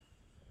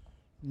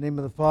In the name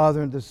of the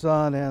Father, and the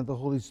Son, and the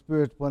Holy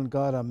Spirit, one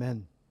God,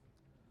 amen.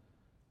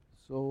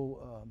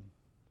 So,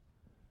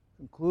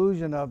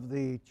 conclusion of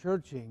the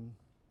churching,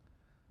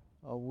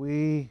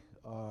 we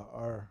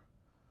are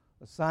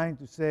assigned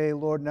to say,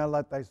 Lord, now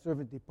let thy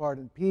servant depart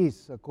in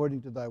peace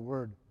according to thy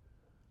word.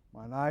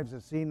 Mine eyes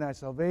have seen thy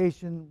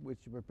salvation, which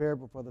you prepared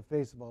before the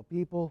face of all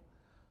people,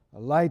 a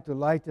light to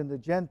lighten the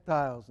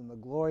Gentiles and the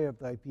glory of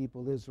thy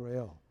people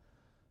Israel.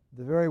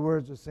 The very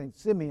words of St.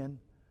 Simeon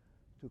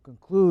to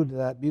conclude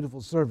that beautiful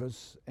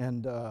service.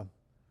 And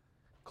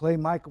Clay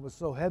Michael was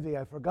so heavy,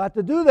 I forgot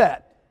to do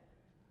that.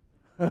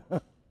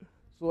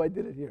 So I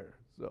did it here.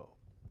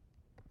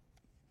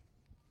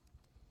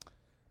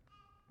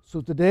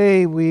 So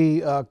today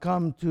we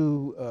come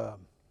to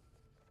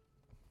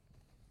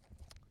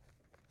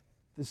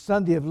the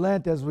Sunday of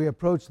Lent as we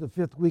approach the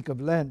 5th week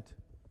of Lent.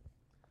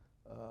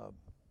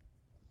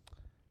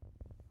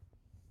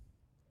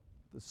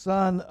 The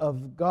Son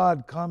of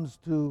God comes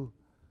to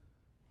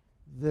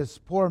this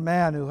poor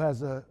man who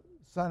has a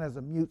son as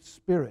a mute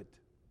spirit.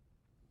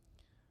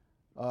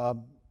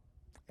 And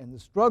the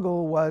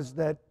struggle was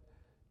that,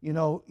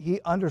 he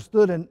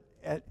understood and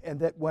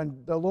that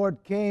when the Lord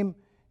came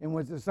and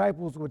when his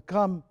disciples would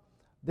come,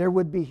 there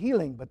would be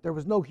healing, but there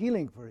was no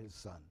healing for his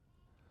son.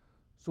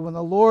 So when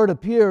the Lord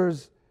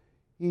appears,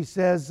 he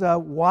says,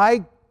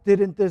 why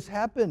didn't this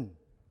happen?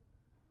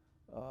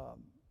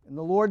 And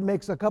the Lord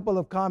makes a couple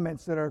of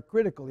comments that are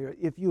critical here.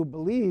 If you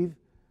believe,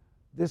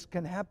 this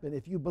can happen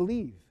if you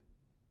believe.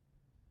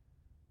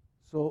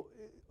 So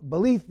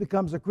belief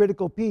becomes a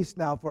critical piece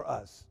now for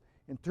us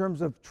in terms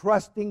of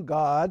trusting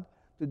God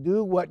to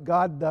do what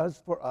God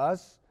does for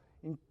us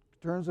in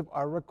terms of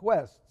our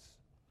requests.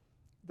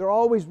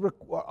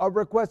 Our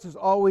request is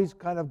always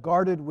kind of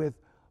guarded with,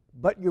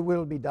 but your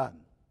will be done.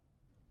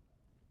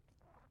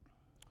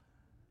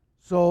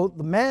 So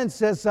the man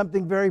says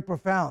something very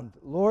profound.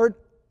 Lord,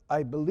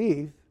 I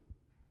believe,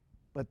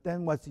 but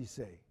then what's he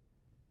say?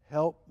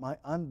 Help my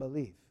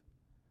unbelief.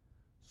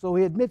 So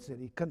he admits it.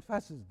 He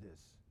confesses this.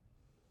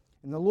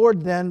 And the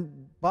Lord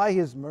then, by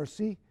his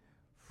mercy,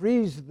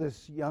 frees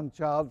this young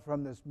child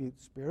from this mute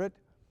spirit.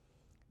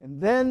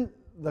 And then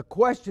the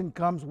question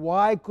comes,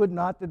 why could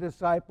not the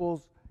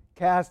disciples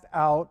cast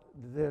out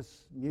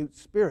this mute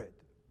spirit?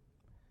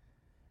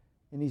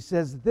 And he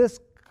says, this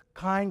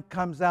kind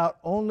comes out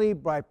only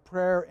by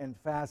prayer and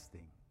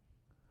fasting.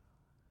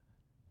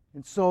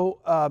 And so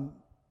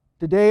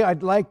today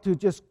I'd like to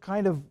just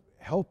kind of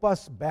help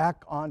us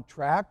back on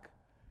track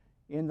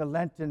in the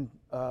Lenten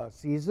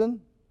season.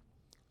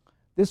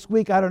 This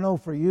week, I don't know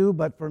for you,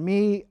 but for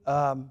me,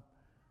 Lent's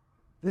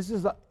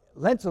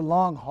a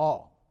long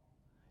haul.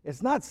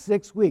 It's not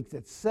 6 weeks,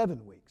 it's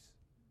 7 weeks,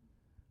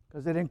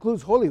 because it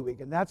includes Holy Week,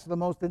 and that's the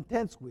most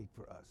intense week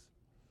for us.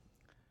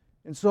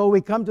 And so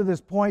we come to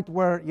this point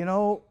where,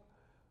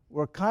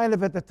 we're kind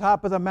of at the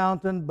top of the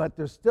mountain, but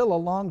there's still a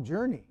long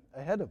journey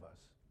ahead of us.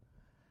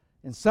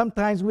 And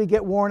sometimes we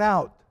get worn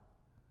out.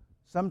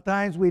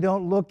 Sometimes we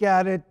don't look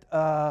at it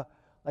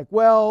like,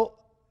 well,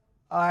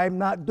 I'm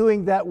not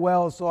doing that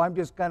well, so I'm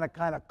just going to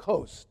kind of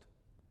coast.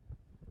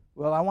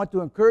 Well, I want to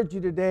encourage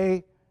you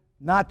today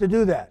not to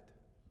do that,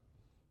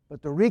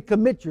 but to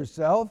recommit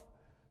yourself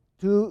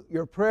to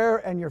your prayer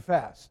and your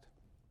fast.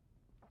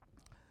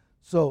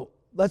 So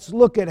let's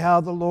look at how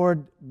the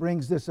Lord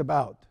brings this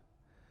about.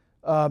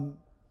 The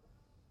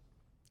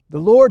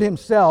Lord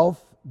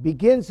himself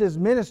begins his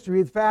ministry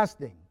with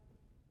fasting.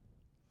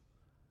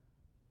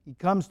 He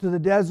comes to the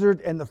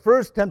desert, and the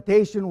first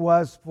temptation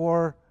was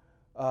for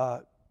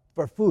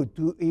food.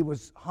 He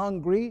was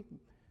hungry,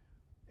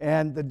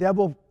 and the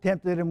devil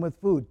tempted him with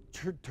food.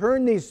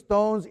 Turn these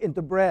stones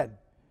into bread,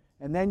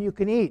 and then you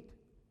can eat.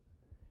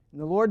 And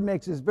the Lord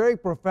makes this very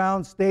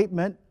profound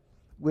statement,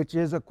 which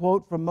is a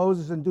quote from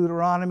Moses in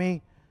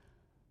Deuteronomy.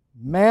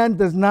 Man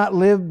does not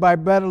live by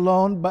bread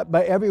alone, but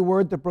by every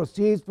word that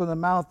proceeds from the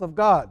mouth of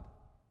God.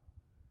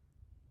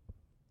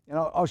 And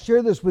I'll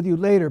share this with you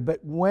later,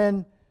 but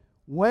when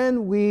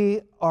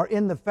we are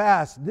in the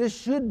fast, this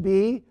should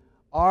be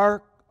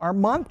our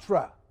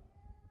mantra.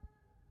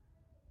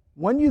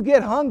 When you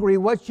get hungry,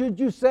 what should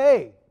you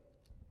say?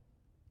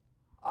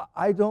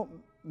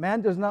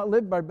 Man does not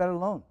live by bread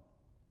alone.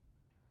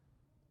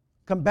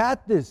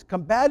 Combat this,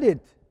 combat it.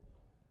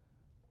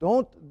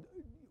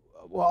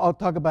 I'll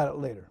talk about it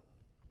later.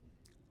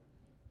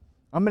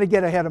 I'm going to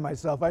get ahead of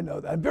myself, I know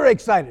that. I'm very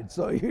excited,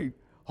 so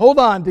hold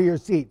on to your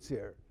seats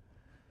here.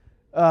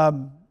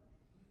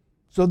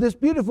 So this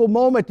beautiful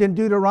moment in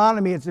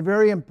Deuteronomy, it's a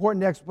very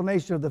important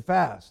explanation of the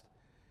fast.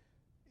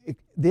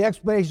 The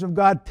explanation of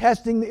God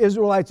testing the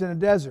Israelites in the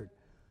desert.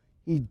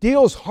 He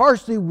deals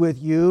harshly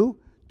with you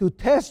to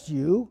test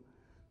you,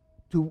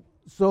 to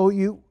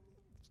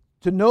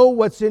know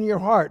what's in your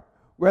heart,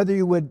 whether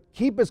you would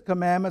keep his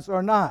commandments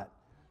or not.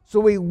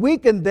 So he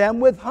weakened them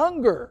with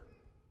hunger.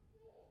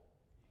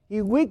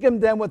 He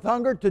weakened them with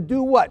hunger to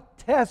do what?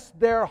 Test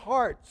their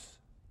hearts.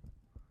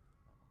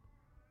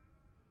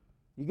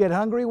 You get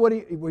hungry?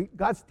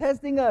 God's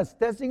testing us,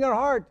 testing our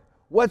heart.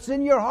 What's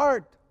in your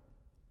heart?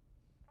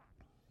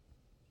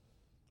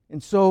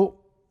 And so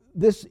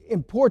this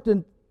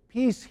important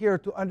piece here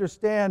to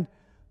understand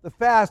the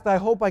fast, I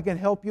hope I can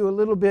help you a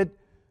little bit,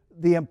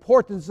 the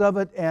importance of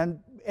it and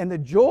the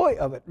joy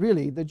of it,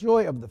 really, the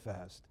joy of the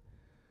fast.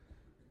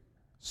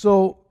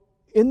 So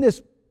in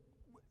this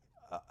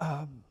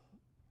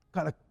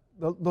kind of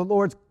the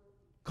Lord's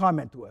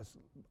comment to us,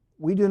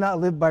 we do not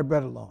live by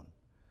bread alone.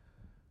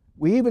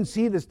 We even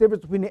see this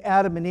difference between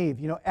Adam and Eve.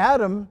 You know,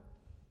 Adam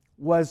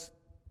was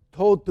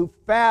told to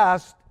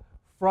fast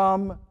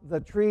from the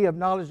tree of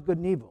knowledge of good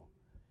and evil,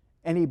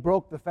 and he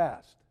broke the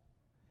fast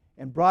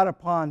and brought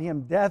upon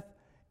him death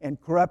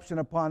and corruption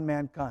upon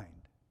mankind.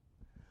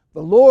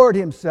 The Lord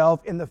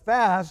himself in the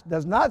fast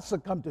does not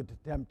succumb to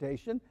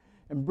temptation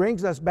and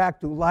brings us back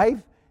to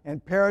life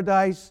and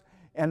paradise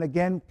and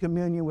again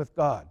communion with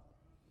God.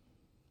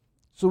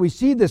 So we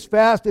see this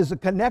fast as a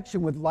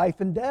connection with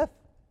life and death.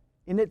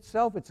 In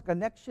itself, it's a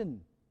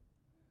connection.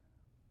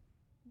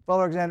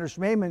 Father Alexander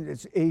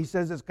Schmemann, he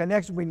says it's a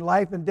connection between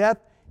life and death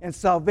and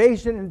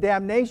salvation and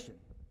damnation.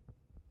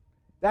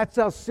 That's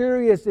how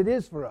serious it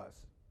is for us.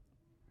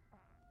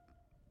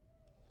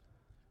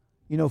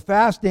 You know,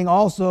 fasting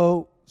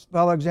also,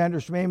 Father Alexander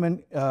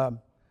Schmemann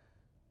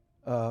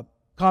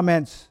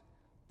comments,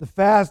 the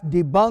fast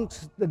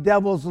debunks the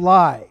devil's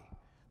lie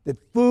that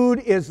food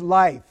is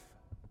life.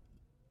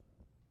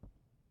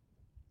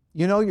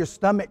 You know, your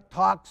stomach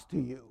talks to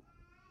you.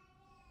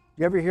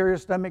 You ever hear your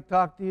stomach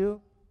talk to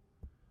you?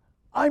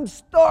 I'm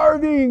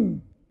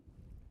starving.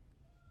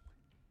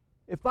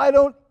 If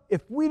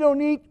we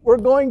don't eat, we're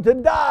going to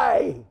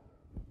die.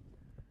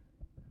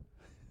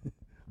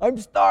 I'm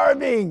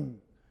starving.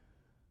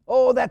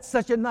 Oh, that's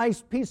such a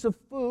nice piece of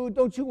food.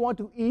 Don't you want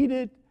to eat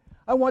it?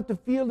 I want to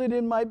feel it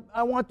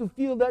I want to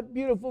feel that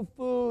beautiful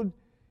food.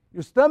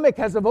 Your stomach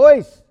has a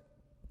voice.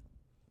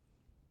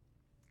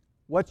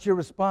 What's your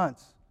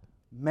response?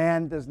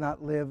 Man does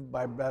not live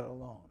by bread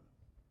alone.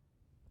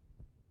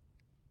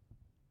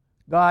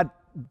 God,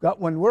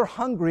 when we're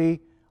hungry,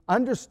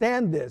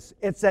 understand this.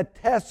 It's a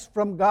test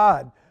from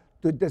God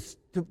to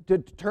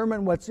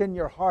determine what's in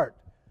your heart.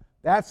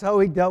 That's how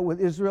he dealt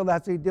with Israel.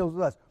 That's how he deals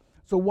with us.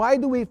 So why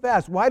do we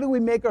fast? Why do we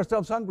make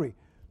ourselves hungry?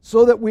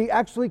 So that we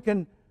actually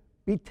can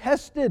be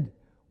tested.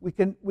 We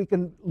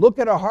can look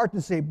at our heart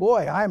and say,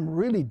 boy, I'm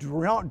really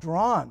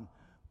drawn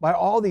by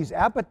all these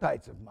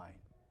appetites of mine.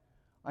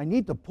 I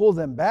need to pull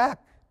them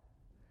back.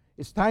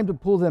 It's time to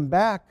pull them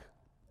back.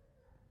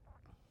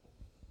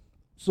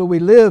 So we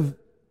live,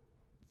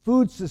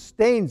 food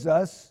sustains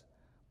us,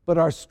 but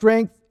our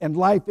strength and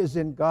life is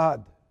in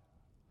God.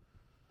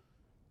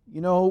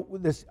 You know,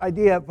 this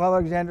idea of Father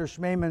Alexander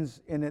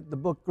Schmemann's in the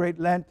book Great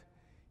Lent,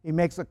 he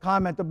makes a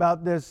comment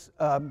about this.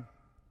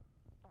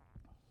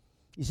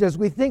 He says,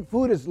 we think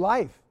food is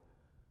life,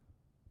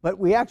 but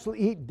we actually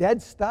eat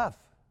dead stuff.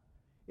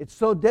 It's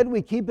so dead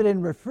we keep it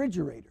in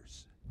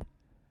refrigerators.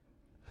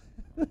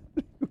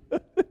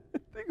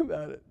 Think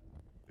about it.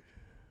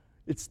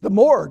 It's the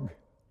morgue,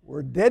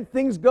 where dead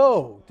things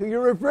go, to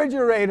your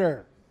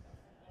refrigerator.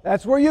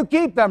 That's where you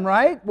keep them,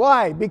 right?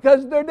 Why?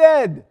 Because they're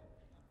dead.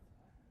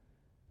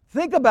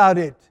 Think about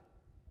it.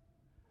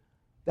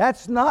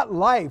 That's not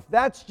life.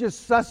 That's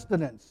just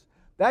sustenance.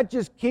 That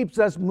just keeps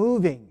us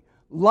moving.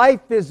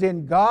 Life is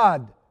in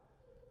God.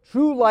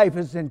 True life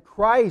is in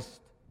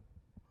Christ.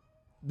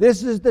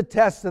 This is the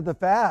test of the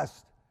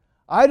fast.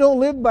 I don't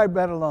live by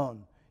bread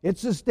alone. It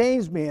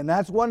sustains me, and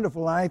that's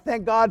wonderful, and I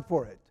thank God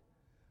for it.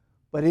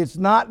 But it's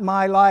not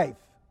my life.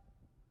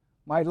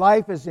 My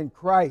life is in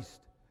Christ.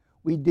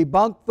 We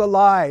debunk the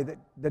lie that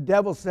the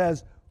devil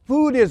says,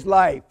 food is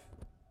life.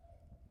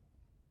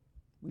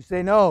 We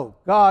say, no,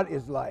 God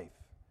is life.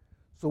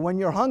 So when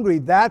you're hungry,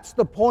 that's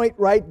the point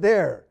right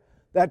there.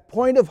 That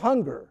point of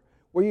hunger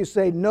where you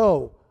say,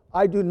 no,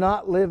 I do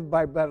not live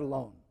by bread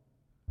alone.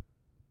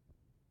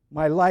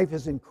 My life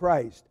is in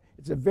Christ.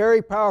 It's a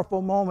very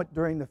powerful moment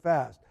during the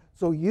fast.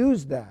 So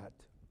use that.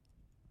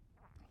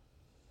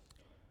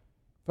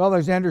 Father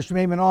Alexander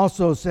Schmemann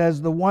also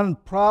says the one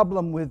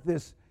problem with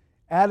this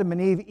Adam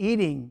and Eve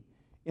eating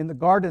in the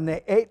garden,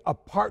 they ate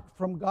apart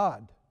from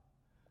God.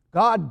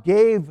 God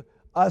gave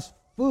us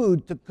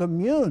food to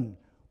commune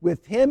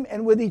with Him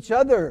and with each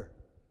other.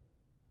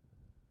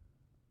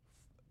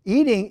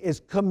 Eating is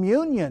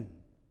communion.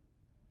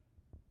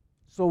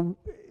 So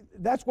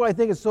that's why I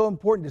think it's so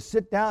important to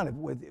sit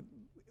down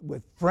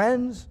with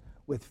friends,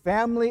 with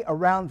family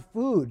around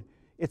food.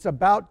 It's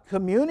about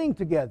communing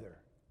together.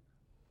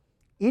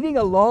 Eating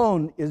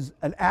alone is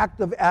an act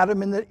of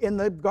Adam in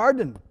the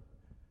garden.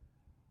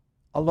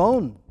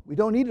 Alone. We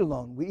don't eat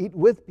alone. We eat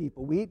with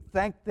people. We eat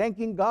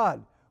thanking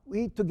God.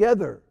 We eat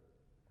together.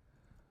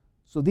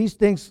 So these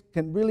things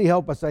can really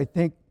help us, I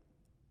think,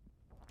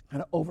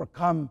 kind of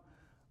overcome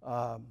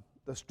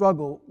the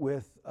struggle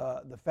with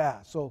the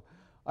fast. So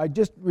I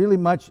just really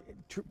much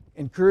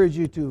encourage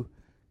you to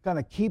kind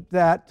of keep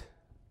that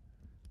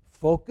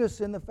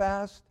focus in the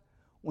fast.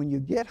 When you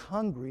get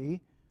hungry,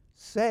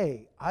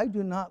 say, I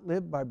do not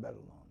live by bread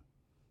alone,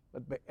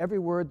 but by every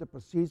word that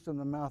proceeds from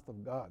the mouth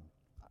of God.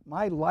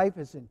 My life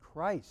is in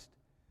Christ.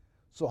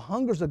 So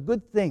hunger's a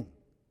good thing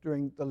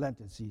during the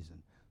Lenten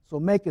season. So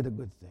make it a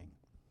good thing.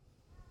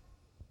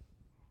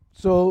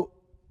 So,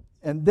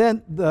 and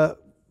then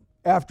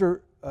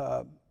after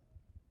I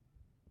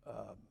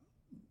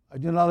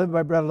do not live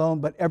by bread alone,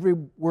 but every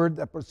word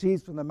that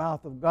proceeds from the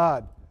mouth of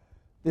God.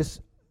 This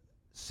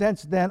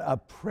sense then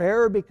of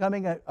prayer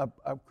becoming a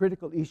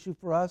critical issue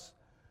for us.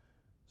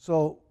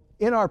 So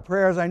in our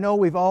prayers, I know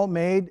we've all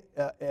made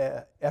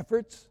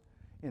efforts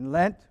in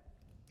Lent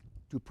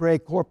to pray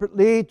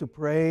corporately, to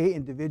pray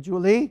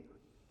individually.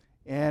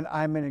 And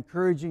I'm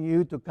encouraging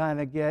you to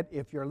kind of get,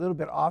 if you're a little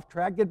bit off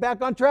track, get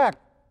back on track.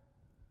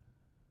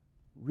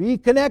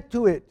 Reconnect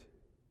to it.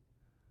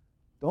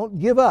 Don't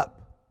give up.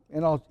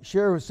 And I'll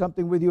share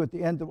something with you at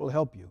the end that will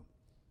help you.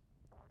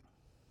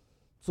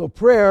 So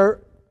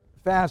prayer,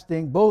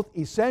 fasting, both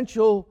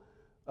essential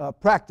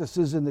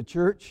practices in the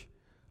church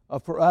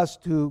for us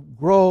to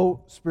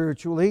grow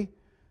spiritually.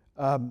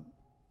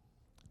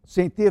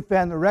 St.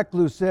 Theophan the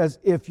Recluse says,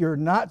 if you're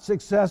not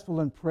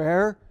successful in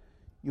prayer,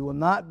 you will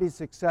not be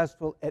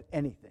successful at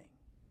anything.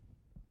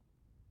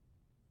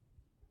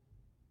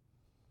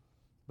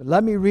 But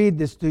let me read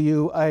this to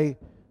you.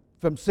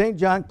 From St.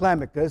 John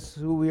Climacus,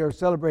 who we are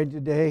celebrating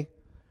today.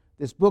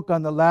 This book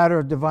on the ladder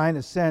of divine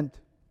ascent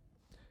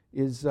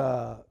is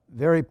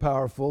very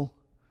powerful.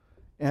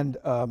 And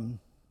I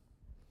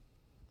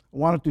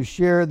wanted to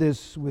share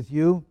this with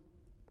you.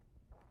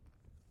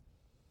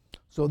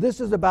 So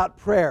this is about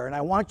prayer, and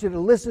I want you to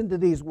listen to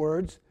these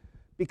words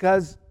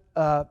because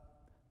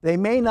they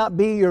may not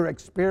be your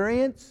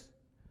experience,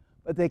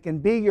 but they can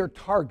be your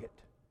target.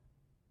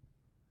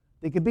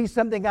 They can be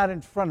something out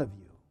in front of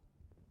you.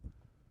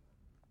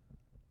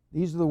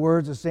 These are the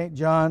words of St.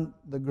 John,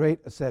 the great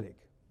ascetic.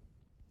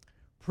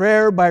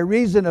 Prayer, by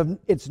reason of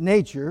its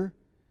nature,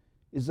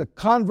 is a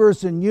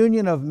converse in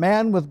union of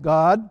man with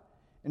God,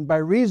 and by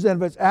reason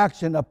of its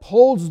action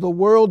upholds the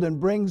world and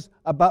brings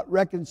about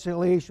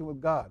reconciliation with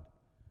God.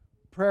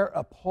 Prayer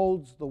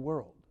upholds the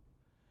world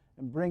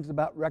and brings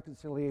about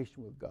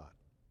reconciliation with God.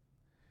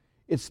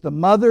 It's the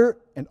mother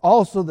and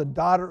also the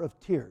daughter of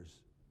tears.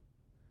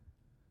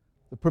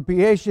 The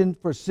propitiation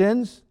for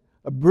sins,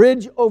 a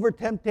bridge over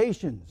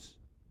temptations,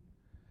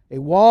 a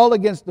wall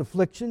against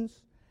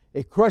afflictions,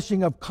 a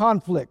crushing of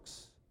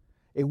conflicts,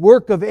 a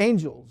work of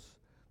angels,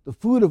 the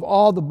food of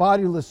all the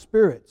bodiless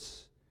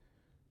spirits,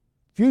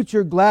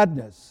 future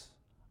gladness,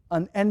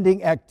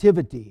 unending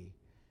activity,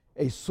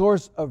 a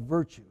source of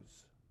virtues,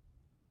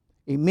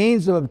 a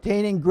means of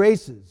obtaining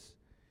graces,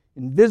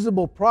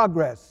 invisible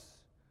progress,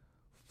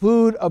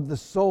 food of the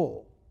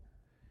soul,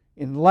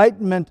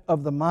 enlightenment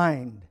of the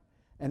mind,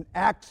 and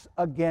acts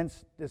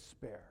against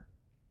despair.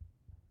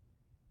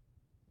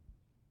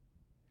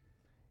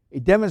 A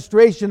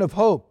demonstration of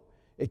hope,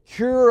 a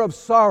cure of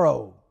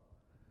sorrow,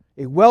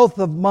 a wealth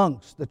of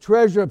monks, the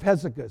treasure of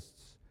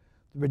hesychasts,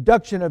 the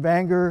reduction of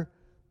anger,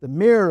 the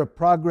mirror of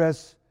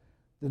progress,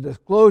 the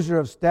disclosure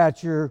of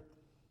stature,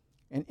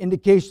 an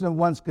indication of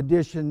one's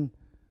condition,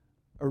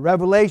 a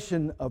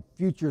revelation of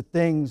future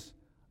things,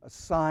 a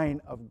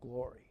sign of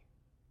glory.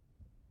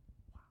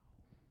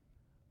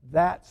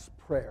 That's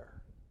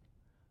prayer.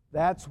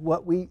 That's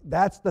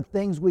the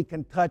things we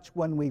can touch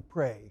when we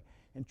pray.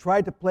 And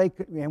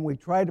we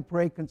try to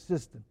pray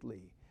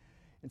consistently.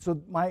 And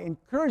so my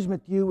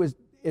encouragement to you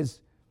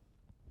is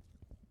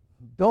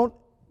don't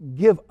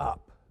give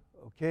up,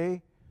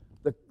 okay?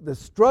 The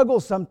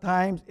struggle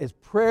sometimes is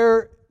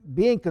prayer,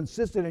 being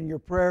consistent in your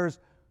prayers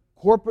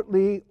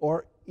corporately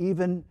or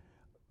even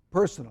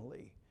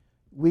personally.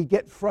 We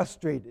get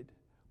frustrated.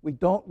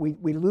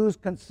 We lose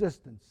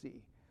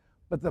consistency.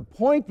 But the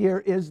point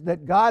here is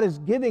that God is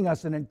giving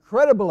us an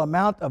incredible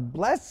amount of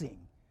blessing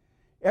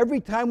every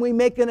time we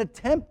make an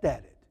attempt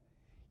at it,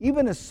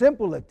 even a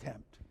simple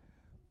attempt.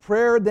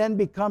 Prayer then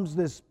becomes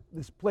this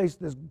place,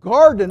 this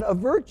garden of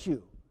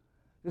virtue,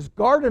 this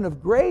garden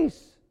of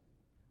grace.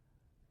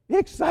 Be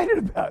excited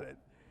about it.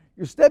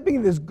 You're stepping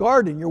in this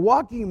garden. You're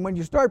walking, when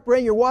you start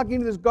praying, you're walking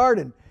into this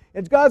garden.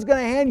 And God's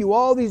going to hand you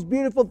all these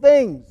beautiful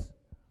things.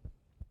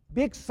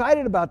 Be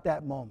excited about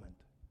that moment.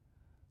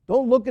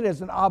 Don't look at it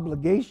as an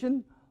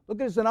obligation. Look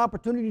at it as an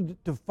opportunity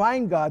to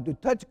find God, to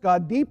touch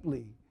God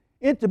deeply,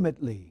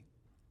 intimately.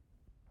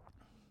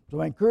 So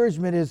my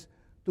encouragement is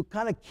to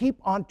kind of keep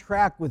on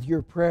track with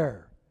your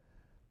prayer.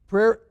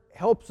 Prayer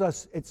helps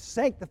us, it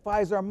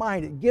sanctifies our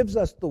mind. It gives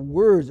us the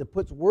words. It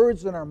puts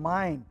words in our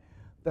mind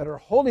that are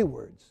holy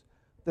words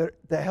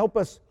that help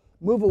us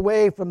move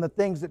away from the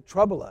things that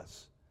trouble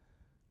us.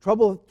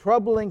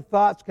 Troubling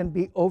thoughts can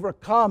be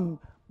overcome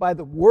by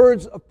the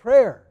words of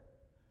prayer,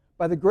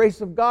 by the grace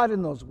of God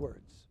in those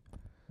words.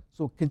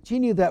 So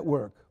continue that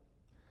work.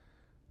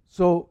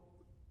 So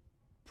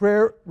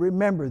prayer,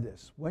 remember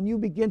this. When you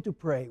begin to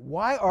pray,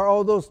 why are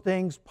all those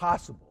things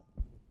possible?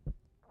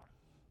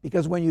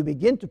 Because when you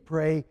begin to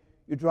pray,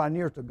 you draw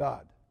near to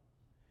God.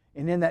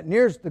 And in that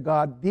nearness to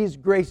God, these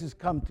graces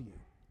come to you.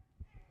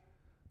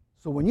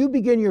 So when you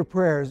begin your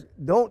prayers,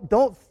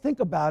 don't think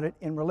about it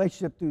in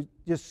relationship to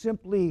just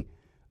simply,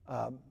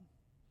 I'm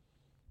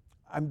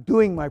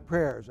doing my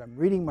prayers, I'm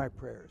reading my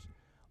prayers.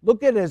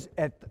 Look at it as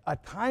at a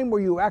time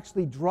where you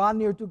actually draw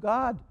near to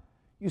God.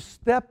 You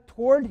step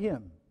toward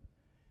Him,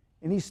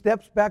 and He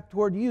steps back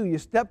toward you. You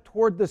step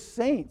toward the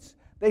saints.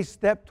 They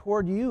step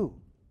toward you.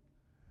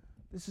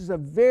 This is a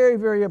very,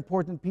 very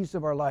important piece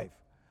of our life.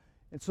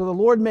 And so the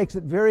Lord makes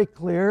it very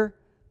clear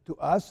to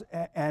us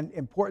and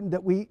important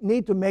that we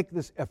need to make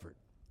this effort.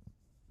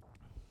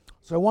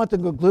 So I want to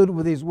conclude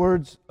with these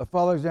words of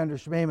Father Alexander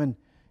Schmemann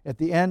at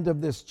the end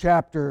of this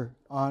chapter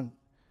on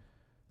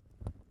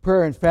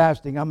prayer and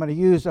fasting. I'm going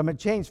to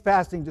change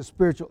fasting to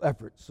spiritual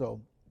effort.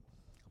 So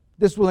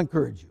this will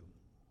encourage you.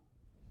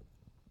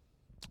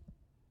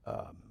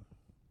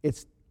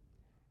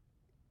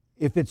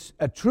 If it's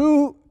a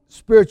true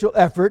spiritual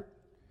effort,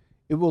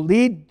 it will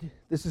lead,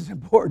 this is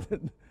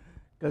important,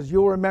 because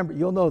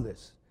you'll know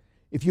this.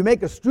 If you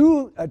make a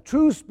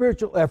true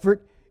spiritual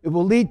effort, it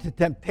will lead to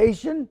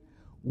temptation,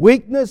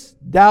 weakness,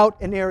 doubt,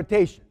 and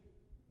irritation.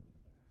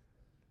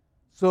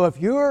 So if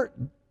you're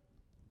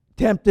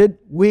tempted,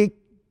 weak,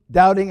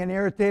 doubting, and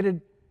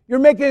irritated, you're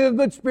making a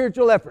good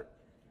spiritual effort.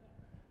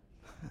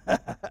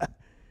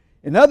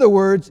 In other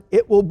words,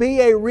 it will be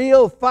a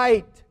real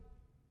fight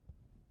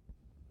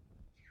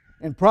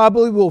and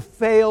probably will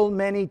fail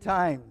many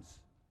times.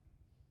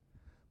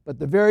 But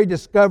the very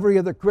discovery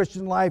of the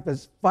Christian life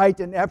as fight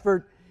and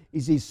effort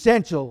is an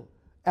essential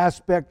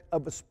aspect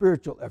of a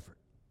spiritual effort.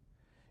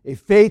 A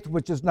faith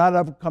which does not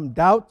overcome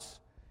doubts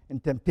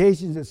and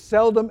temptations is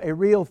seldom a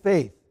real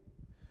faith.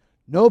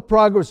 No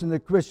progress in the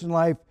Christian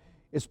life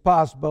is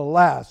possible,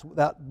 alas,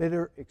 without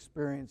bitter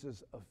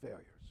experiences of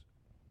failures.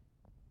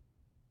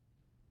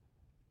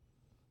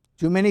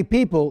 Too many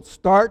people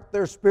start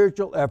their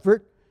spiritual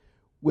effort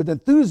with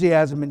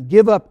enthusiasm and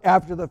give up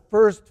after the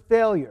first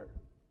failure.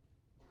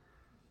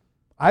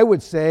 I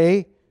would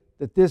say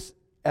that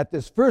at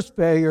this first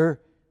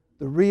failure,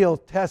 the real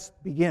test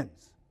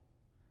begins.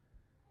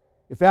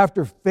 If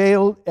after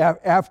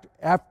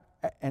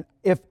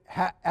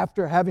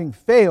having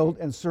failed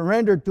and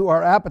surrendered to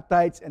our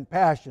appetites and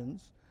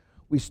passions,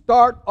 we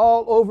start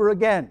all over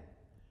again.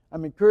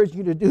 I'm encouraging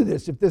you to do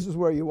this if this is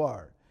where you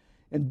are.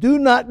 And do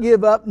not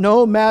give up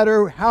no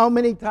matter how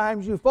many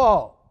times you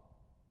fall.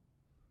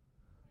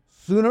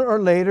 Sooner or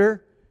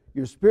later,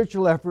 your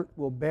spiritual effort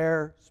will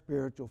bear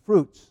spiritual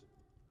fruits.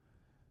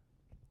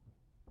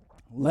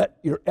 Let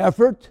your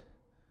effort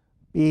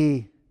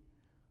be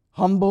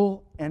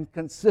humble and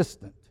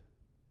consistent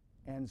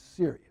and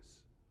serious.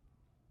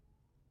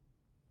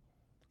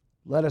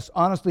 Let us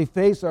honestly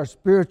face our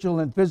spiritual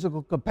and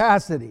physical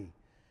capacity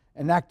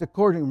and act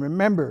accordingly.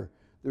 Remember,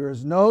 there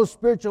is no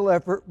spiritual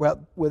effort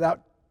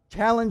without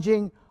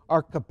challenging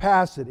our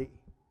capacity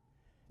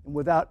and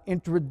without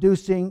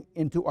introducing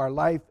into our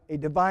life a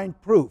divine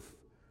proof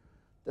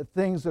that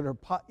things that are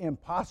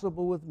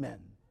impossible with men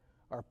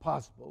are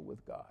possible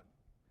with God.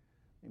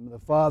 In the name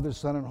of the Father,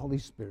 Son, and Holy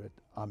Spirit.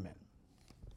 Amen.